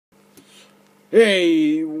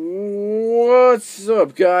Hey, what's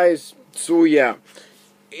up, guys? So yeah,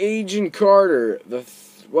 Agent Carter.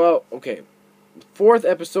 Fourth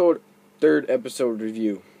episode, third episode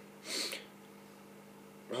review.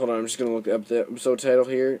 Hold on, I'm just gonna look up the episode title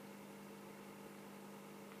here.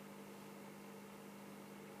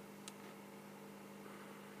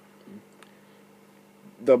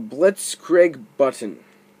 The Blitzkrieg button.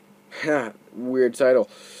 Ha, weird title.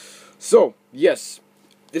 So yes,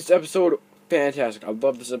 this episode. Fantastic. I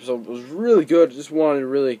love this episode. It was really good. Just wanted to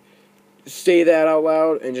really say that out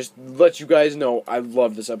loud and just let you guys know I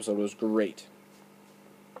love this episode. It was great.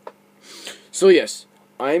 So yes,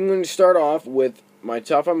 I'm going to start off with my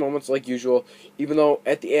top 5 moments like usual, even though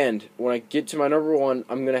at the end, when I get to my number 1,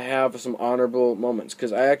 I'm going to have some honorable moments.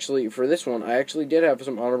 Because for this one, I actually did have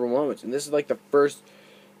some honorable moments. And this is like the first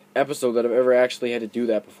episode that I've ever actually had to do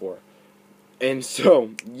that before. And so,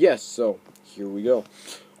 yes, so here we go.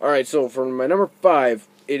 Alright, so for my number 5,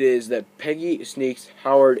 it is that Peggy sneaks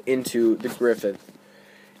Howard into the Griffin.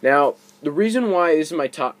 Now, the reason why this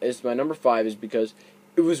is my number 5 is because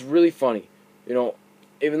it was really funny. You know,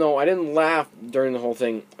 even though I didn't laugh during the whole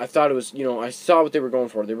thing, I thought it was, I saw what they were going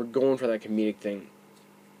for. They were going for that comedic thing.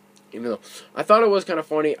 Even though I thought it was kind of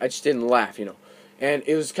funny, I just didn't laugh, And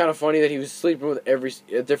it was kind of funny that he was sleeping with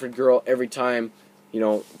a different girl every time,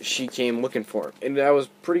 she came looking for him. And that was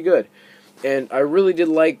pretty good. And I really did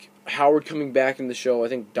like Howard coming back in the show. I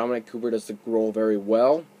think Dominic Cooper does the role very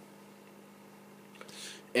well.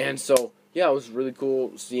 And so, yeah, it was really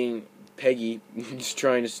cool seeing Peggy just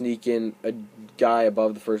trying to sneak in a guy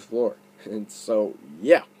above the first floor. And so,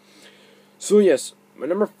 yeah. So, yes, my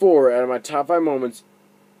number 4 out of my top 5 moments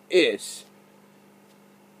is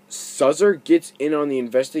Suzzer gets in on the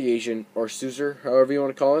investigation, or Suzzer, however you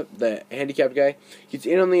want to call it, the handicapped guy, gets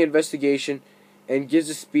in on the investigation and gives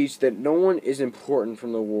a speech that no one is important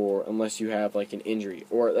from the war unless you have, like, an injury.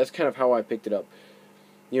 Or that's kind of how I picked it up.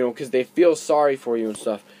 Because they feel sorry for you and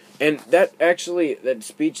stuff. And that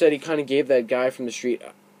speech that he kind of gave that guy from the street,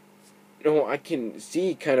 I can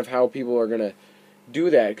see kind of how people are going to do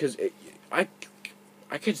that. Because I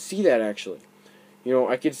could see that, actually.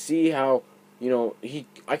 I could see how,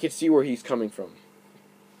 I could see where he's coming from.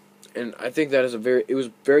 And I think that it was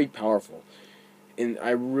very powerful. And I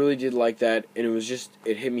really did like that, and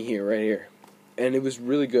it hit me here, right here. And it was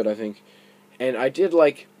really good, I think. And I did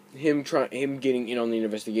like him getting in on the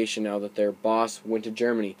investigation now that their boss went to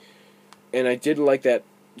Germany. And I did like that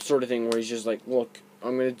sort of thing where he's just like, look,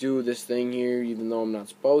 I'm going to do this thing here even though I'm not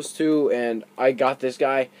supposed to, and I got this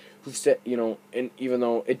guy who said, and even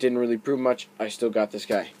though it didn't really prove much, I still got this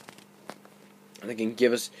guy. And they can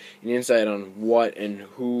give us an insight on what and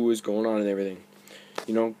who is going on and everything.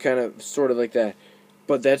 Kind of, sort of like that.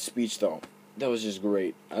 But that speech, though, that was just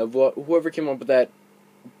great. Whoever came up with that,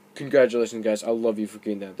 congratulations, guys. I love you for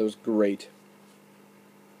getting that. That was great.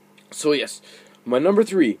 So, yes, my number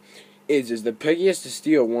 3 is that Peggy has to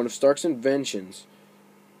steal one of Stark's inventions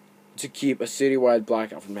to keep a citywide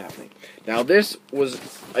blackout from happening. Now, this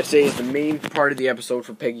I'd say, is the main part of the episode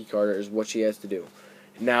for Peggy Carter, is what she has to do.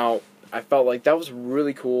 Now, I felt like that was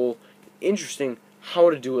really cool, interesting, how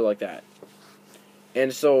to do it like that.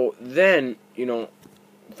 And so then,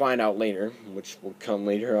 find out later, which will come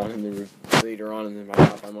later on in my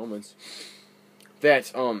top 5 moments, that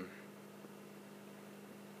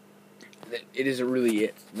it isn't really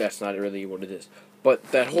it. That's not really what it is. But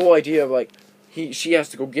that whole idea of she has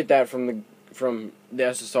to go get that from the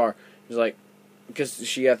SSR. It's like, because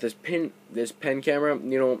she got this pen camera,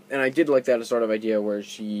 and I did like that sort of idea where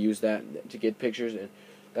she used that to get pictures, and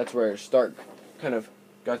that's where Stark kind of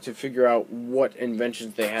got to figure out what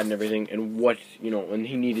inventions they had and everything, and what, and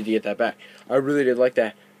he needed to get that back. I really did like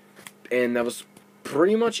that. And that was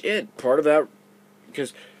pretty much it. Part of that,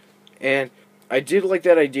 and I did like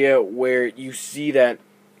that idea where you see that,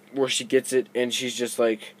 where she gets it, and she's just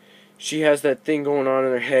like, she has that thing going on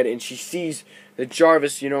in her head, and she sees that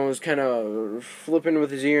Jarvis, is kind of flipping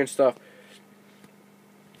with his ear and stuff.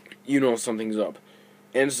 Something's up.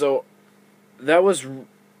 And so,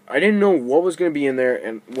 I didn't know what was going to be in there,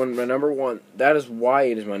 and when my number 1, that is why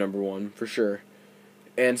it is my number 1, for sure.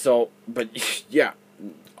 And so, but, yeah,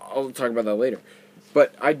 I'll talk about that later.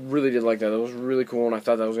 But I really did like that. That was really cool, and I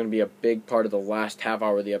thought that was going to be a big part of the last half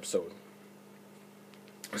hour of the episode.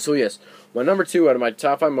 So, yes, my number 2 out of my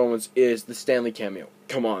top 5 moments is the Stanley cameo.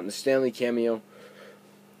 Come on, the Stanley cameo.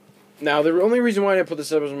 Now, the only reason why I didn't put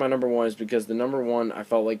this up as my number 1 is because the number 1, I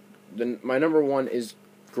felt like my number 1 is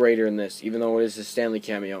greater in this, even though it is a Stanley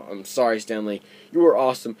cameo. I'm sorry, Stanley. You were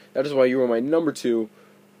awesome. That is why you were my number 2.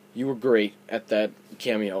 You were great at that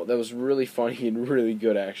cameo. That was really funny and really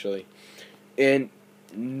good, actually. And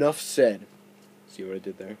enough said. See what I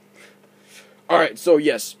did there? Alright, so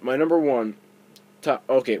yes, my number one.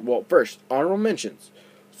 Okay, well, first, honorable mentions.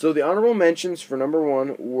 So the honorable mentions for number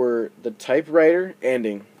one were the typewriter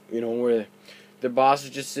ending. You know, where the boss is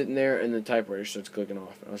just sitting there and the typewriter starts clicking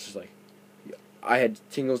off. And I was just like, I had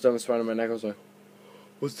tingles down the spine of my neck. I was like,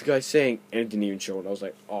 what's the guy saying? And it didn't even show it. I was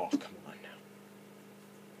like, oh, come on now.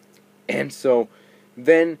 And so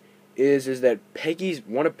then is that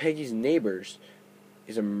one of Peggy's neighbors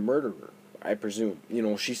is a murderer, I presume. You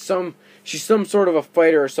know, she's some sort of a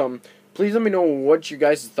fighter or something. Please let me know what your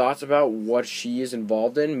guys' thoughts about what she is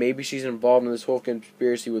involved in. Maybe she's involved in this whole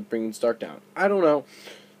conspiracy with bringing Stark down. I don't know.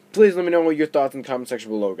 Please let me know what your thoughts in the comment section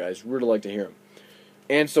below, guys. Really like to hear them.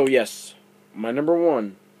 And so, yes, my number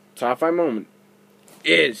one top 5 moment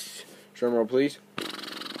is, drum roll please.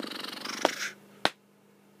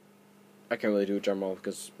 I can't really do a drum roll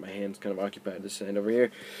because my hand's kind of occupied this end over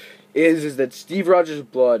here. Is that Steve Rogers'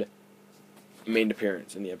 blood made an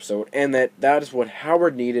appearance in the episode, and that is what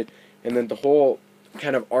Howard needed, and then the whole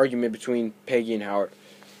kind of argument between Peggy and Howard.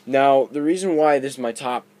 Now, the reason why this is my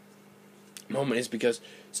top moment is because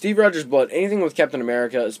Steve Rogers' blood, anything with Captain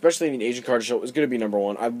America, especially in the Agent Carter show, is going to be number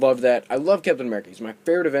one. I love that. I love Captain America. He's my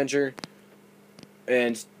favorite Avenger,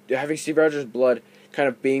 and having Steve Rogers' blood kind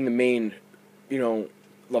of being the main, you know,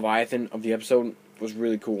 Leviathan of the episode was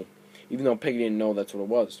really cool. Even though Peggy didn't know that's what it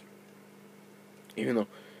was. Even though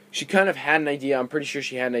she kind of had an idea. I'm pretty sure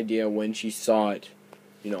she had an idea when she saw it,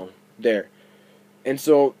 you know, there. And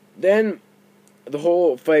so then the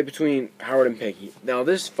whole fight between Howard and Peggy. Now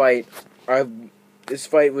this fight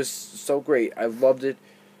was so great. I loved it.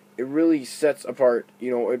 It really sets apart, you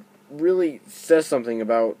know, it really says something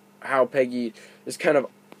about how Peggy is kind of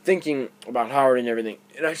thinking about Howard and everything.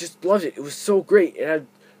 And I just loved it. It was so great. It had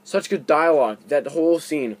such good dialogue. That whole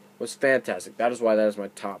scene was fantastic. That is why that is my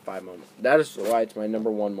top 5 moment. That is why it's my number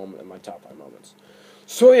 1 moment in my top 5 moments.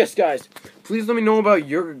 So yes, guys, please let me know about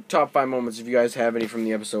your top 5 moments if you guys have any from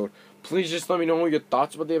the episode. Please just let me know your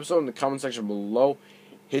thoughts about the episode in the comment section below.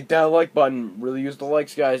 Hit that like button. Really use the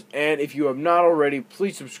likes, guys. And if you have not already,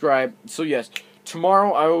 please subscribe. So yes,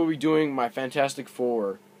 tomorrow I will be doing my Fantastic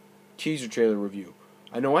Four teaser trailer review.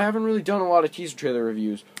 I know I haven't really done a lot of teaser trailer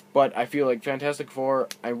reviews, but I feel like Fantastic Four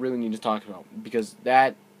I really need to talk about because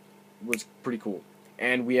that was pretty cool.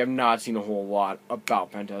 And we have not seen a whole lot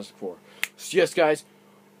about Fantastic Four. So yes, guys,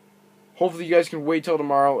 hopefully you guys can wait till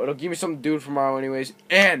tomorrow. It'll give me something to do tomorrow anyways.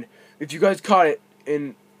 And if you guys caught it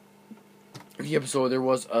in the episode, there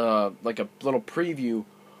was like a little preview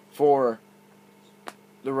for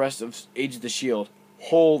the rest of Age of the Shield.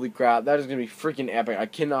 Holy crap, that is going to be freaking epic. I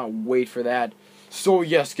cannot wait for that. So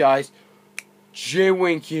yes, guys, J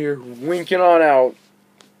Wink here, winking on out.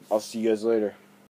 I'll see you guys later.